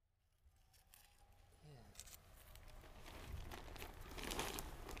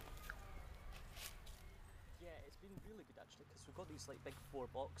So we've got these like big 4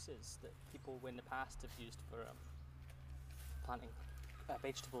 boxes that people in the past have used for planting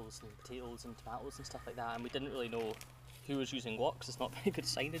vegetables and potatoes and tomatoes and stuff like that, and we didn't really know who was using what because it's not very good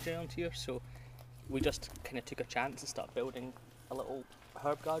signage around here, so we just kind of took a chance and started building a little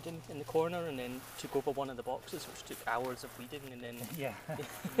herb garden in the corner, and then took over one of the boxes, which took hours of weeding, and then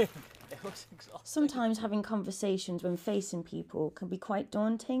it was exhausting. Sometimes having conversations when facing people can be quite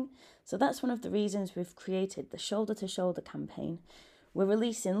daunting, so that's one of the reasons we've created the Shoulder to Shoulder campaign. We're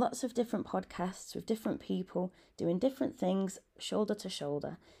releasing lots of different podcasts with different people doing different things, shoulder to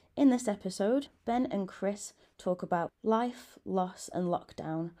shoulder. In this episode, Ben and Chris talk about life, loss and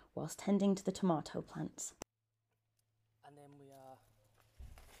lockdown whilst tending to the tomato plants. And then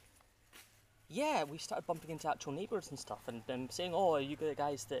we started bumping into actual neighbours and stuff, and them saying, "Oh, are you the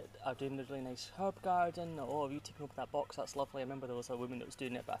guys that are doing the really nice herb garden? Oh, have you taken over that box? That's lovely." I remember there was a woman that was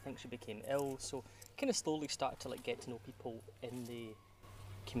doing it, but I think she became ill. So kind of slowly started to like get to know people in the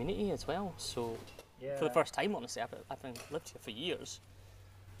community as well. So for the first time, honestly, I've lived here for years.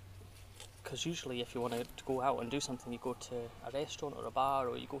 Because usually if you want to go out and do something, you go to a restaurant or a bar,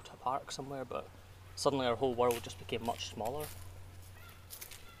 or you go to a park somewhere, but suddenly our whole world just became much smaller.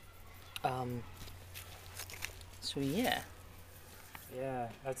 So yeah, I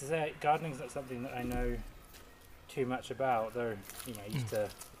have to say, gardening's not something that I know too much about, though, you know, I used to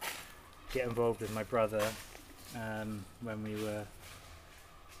get involved with my brother when we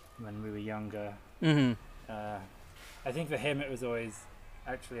were younger. Mm-hmm. I think for him it was always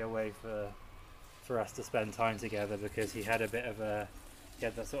actually a way for us to spend time together, because he had that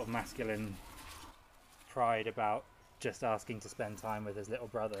sort of masculine pride about just asking to spend time with his little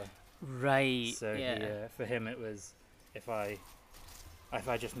brother. Right. So for him it was, if I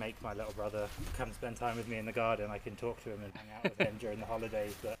just make my little brother come spend time with me in the garden, I can talk to him and hang out with him during the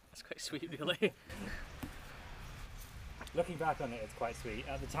holidays. But that's quite sweet, really. Looking back on it, it's quite sweet.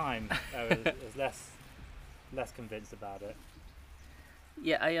 At the time, I was less convinced about it.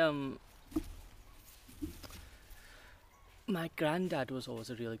 Yeah, my granddad was always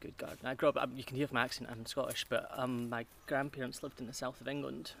a really good gardener. I grew up, you can hear from my accent, I'm Scottish, but my grandparents lived in the south of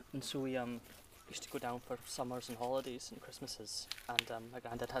England, and so we used to go down for summers and holidays and Christmases, and my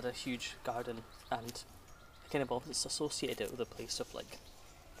granddad had a huge garden, and I kind of always associated it with a place of like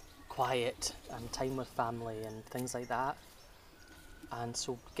quiet and time with family and things like that. And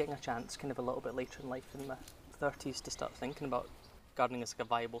so getting a chance kind of a little bit later in life, in my 30s, to start thinking about gardening as like a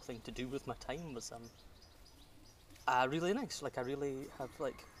viable thing to do with my time was really nice. Like I really have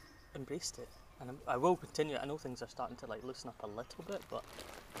like embraced it, and I will continue. I know things are starting to like loosen up a little bit, but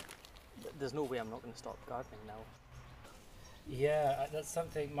there's no way I'm not going to stop gardening now. Yeah, that's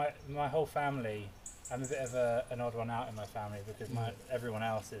something. My whole family, I'm a bit of an odd one out in my family, because everyone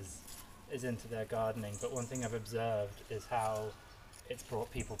else is into their gardening. But one thing I've observed is how it's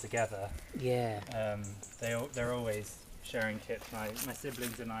brought people together. Yeah. They're always sharing tips. My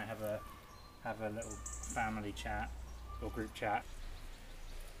siblings and I have a little family chat or group chat.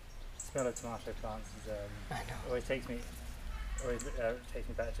 The smell of tomato plants is always takes me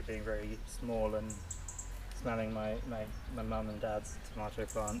back to being very small and smelling my mum and dad's tomato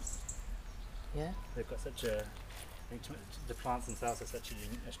plants. Yeah. They've got such the plants themselves have such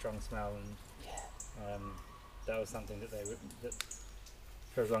a strong smell, and that was something that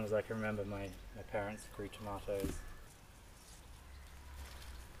for as long as I can remember, my parents grew tomatoes.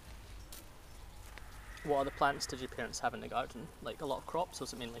 What other plants did your parents have in the garden? Like a lot of crops, or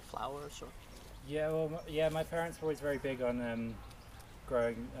was it mainly flowers? Or? Yeah, my parents were always very big on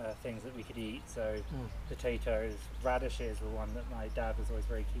growing things that we could eat. So potatoes, radishes were one that my dad was always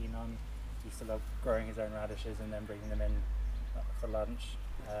very keen on. He used to love growing his own radishes and then bringing them in for lunch.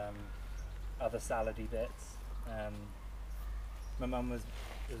 Other salady bits. My mum was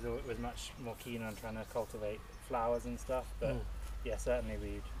much more keen on trying to cultivate flowers and stuff. But yeah, certainly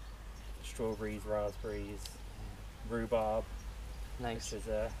we'd strawberries, raspberries, rhubarb. Nice. Which is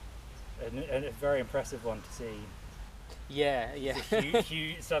a very impressive one to see. Yeah. It's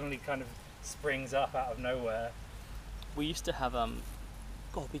huge, suddenly kind of springs up out of nowhere. We used to have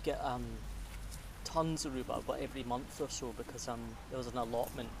we get tons of rhubarb, but every month or so, because there was an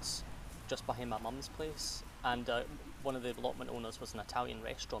allotment just behind my mum's place, and one of the allotment owners was an Italian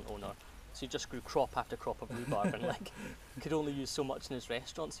restaurant owner. So he just grew crop after crop of rhubarb, and like could only use so much in his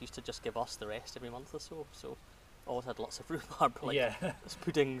restaurants. He used to just give us the rest every month or so. So always had lots of rhubarb, like as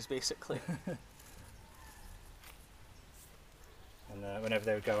puddings basically. And whenever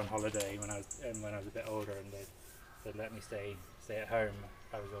they would go on holiday, when I was a bit older, and they'd let me stay at home,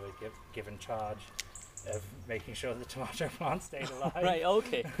 I was always given charge of making sure the tomato plants stayed alive. Right,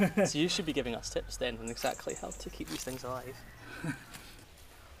 okay. So you should be giving us tips then on exactly how to keep these things alive.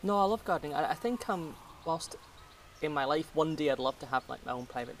 No, I love gardening. I think whilst in my life one day I'd love to have like my own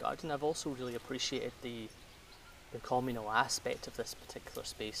private garden, I've also really appreciated the communal aspect of this particular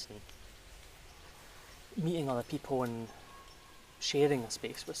space and meeting other people and sharing a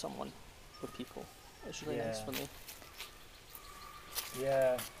space with people. It's really nice for me.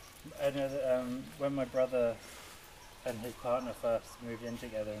 Yeah, I know that when my brother and his partner first moved in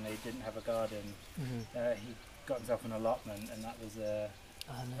together and they didn't have a garden, he got himself an allotment, and that was a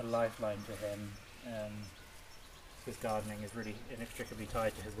lifeline to him. His gardening is really inextricably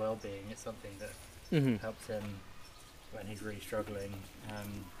tied to his well-being. It's something that helps him when he's really struggling.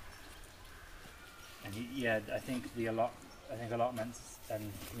 And I think allotments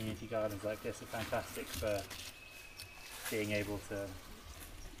and community gardens like this are fantastic for being able to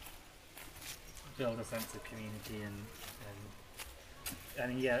build a sense of community and I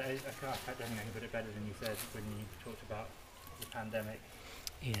don't think I can put it better than you said when you talked about the pandemic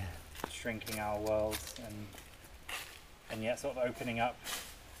shrinking our worlds and yet sort of opening up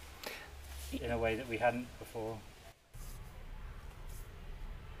in a way that we hadn't before.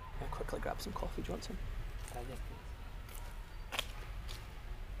 I'll quickly grab some coffee. Do you want some?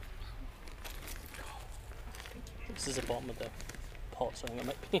 This is the bottom of the pot, so I think it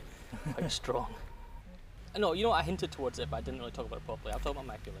might be quite strong. No, you know what, I hinted towards it, but I didn't really talk about it properly. I'll talk about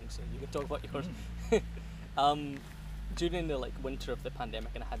my feelings, so you can talk about yours. During the winter of the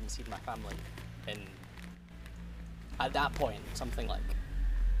pandemic, and I hadn't seen my family at that point, something like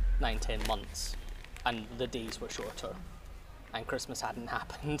 9-10 months, and the days were shorter, and Christmas hadn't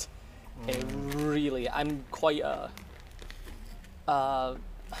happened. It really, I'm quite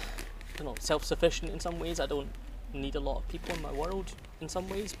self-sufficient in some ways. I don't need a lot of people in my world in some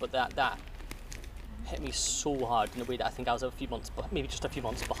ways, but that hit me so hard in a way that I think I was maybe just a few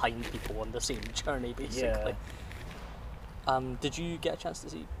months behind people on the same journey, basically. Yeah. Did you get a chance to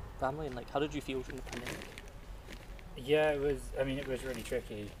see family, and how did you feel during the pandemic? Yeah, it was really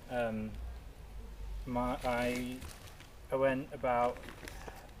tricky. I went about,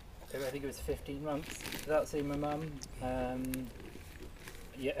 I think it was 15 months without seeing my mum. I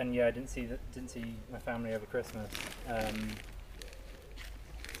didn't see my family over Christmas.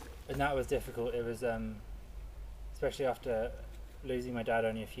 And that was difficult. It was especially after losing my dad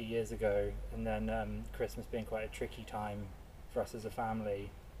only a few years ago, and then Christmas being quite a tricky time for us as a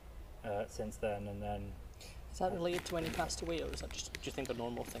family since then. And then is that related to when he passed away, or is that just, do you think, a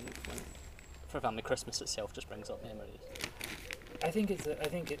normal thing for family Christmas itself just brings up memories? I think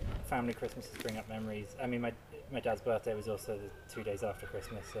family Christmases bring up memories. I mean, my dad's birthday was also the 2 days after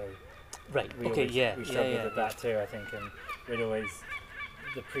Christmas, so right. We struggled with that too, I think, and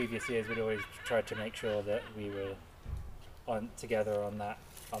the previous years we'd always tried to make sure that we were together on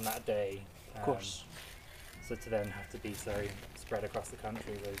that day. Of course. So to then have to be so spread across the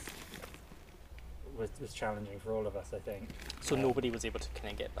country was challenging for all of us, I think. So nobody was able to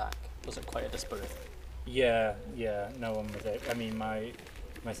kind of get back. Was it quite a disparate? Yeah. No one was able. I mean, my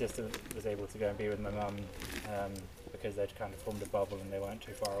sister was able to go and be with my mum because they'd kind of formed a bubble and they weren't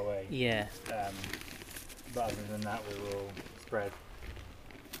too far away. Yeah. But other than that, we were all spread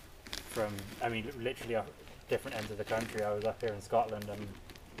from, literally off different ends of the country. I was up here in Scotland and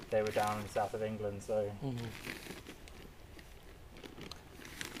they were down in the south of England, so...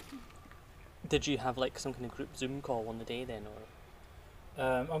 Did you have some kind of group Zoom call on the day then,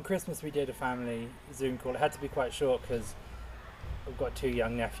 or...? On Christmas we did a family Zoom call. It had to be quite short because I've got 2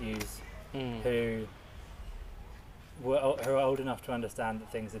 young nephews who were old enough to understand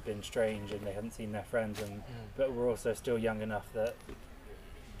that things had been strange and they hadn't seen their friends, but were also still young enough that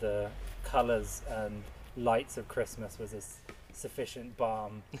the colours and lights of Christmas was a sufficient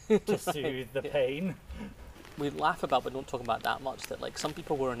balm to soothe the pain. We laugh about, but don't talk about that much, that some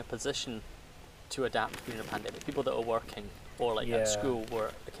people were in a position to adapt during the pandemic. People that are working or at school,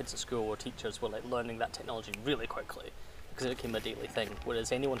 where the kids at school or teachers were learning that technology really quickly because it became a daily thing.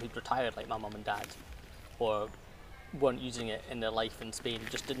 Whereas anyone who'd retired, like my mum and dad, or weren't using it in their life in Spain,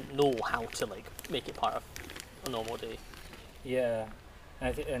 just didn't know how to make it part of a normal day. Yeah,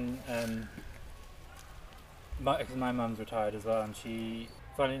 my mum's retired as well, and she,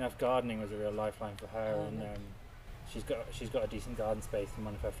 funnily enough, gardening was a real lifeline for her, she's got a decent garden space, and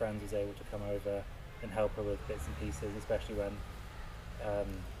one of her friends was able to come over and help her with bits and pieces, especially when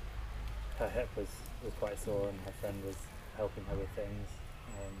her hip was quite sore and her friend was helping her with things.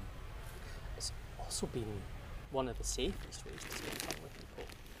 It's also been one of the safest ways to spend time with people.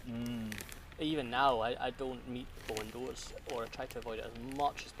 even now, I don't meet people indoors, or I try to avoid it as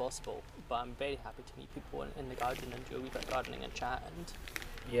much as possible. But I'm very happy to meet people in the garden and do a wee bit of gardening and chat and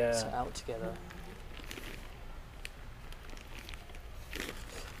sit out together.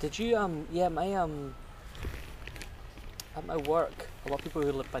 Did you at my work, a lot of people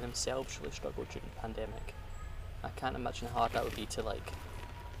who live by themselves really struggled during the pandemic. I can't imagine how hard that would be to, like,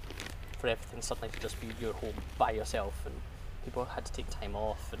 for everything suddenly to just be your home by yourself, and people had to take time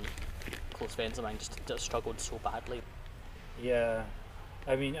off, and close friends of mine just struggled so badly. Yeah,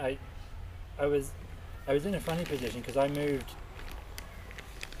 I mean, I was in a funny position because I moved.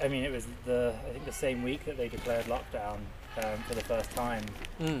 I mean, it was I think the same week that they declared lockdown for the first time.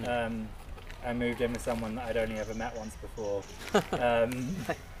 I moved in with someone that I'd only ever met once before.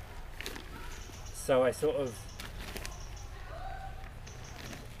 So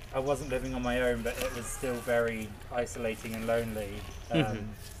I wasn't living on my own, but it was still very isolating and lonely. And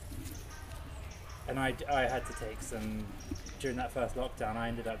I had to take during that first lockdown, I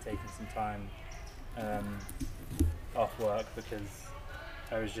ended up taking some time off work because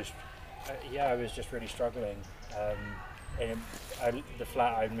I was just really struggling. The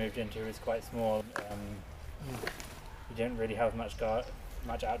flat I moved into was quite small. You didn't really have much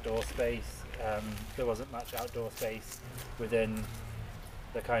outdoor space. There wasn't much outdoor space within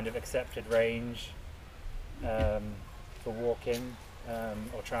the kind of accepted range for walking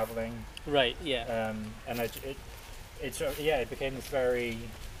or travelling. Right. Yeah. And it became this very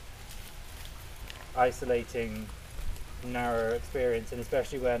isolating, narrow experience, and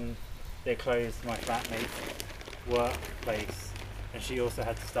especially when they closed my flatmate's workplace, and she also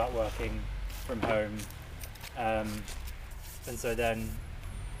had to start working from home, and so then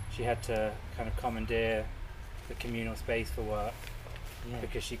she had to kind of commandeer the communal space for work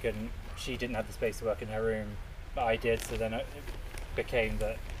because she didn't have the space to work in her room, but I did. So then it became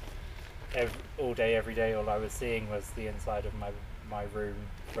that all day, every day, all I was seeing was the inside of my room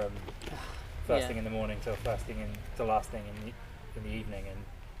from first thing in the morning till last thing in the evening,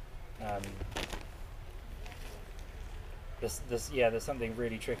 and there's something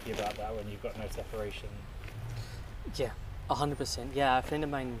really tricky about that when you've got no separation. Yeah, 100%. Yeah, a friend of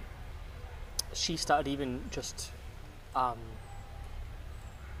mine, she started even just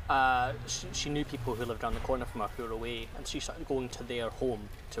she knew people who lived around the corner from her who were away, and she started going to their home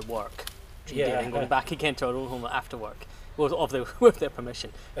to work and going back again to her own home after work, with their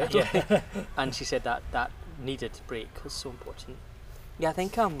permission. And she said that needed break was so important. Yeah, I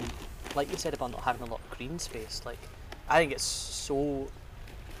think like you said about not having a lot of green space, like I think it's so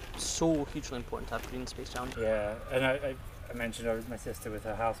hugely important to have green space around. Yeah, and I mentioned my sister with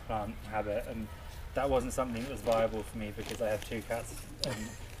her houseplant habit, and that wasn't something that was viable for me because I have two cats,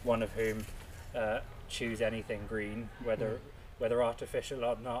 one of whom chews anything green, whether artificial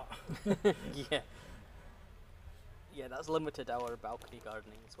or not. Yeah, that's limited our balcony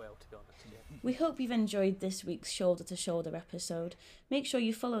gardening as well, to be honest. Yeah. We hope you've enjoyed this week's Shoulder to Shoulder episode. Make sure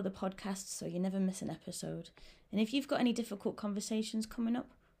you follow the podcast so you never miss an episode. And if you've got any difficult conversations coming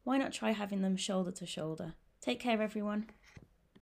up, why not try having them shoulder to shoulder? Take care, everyone.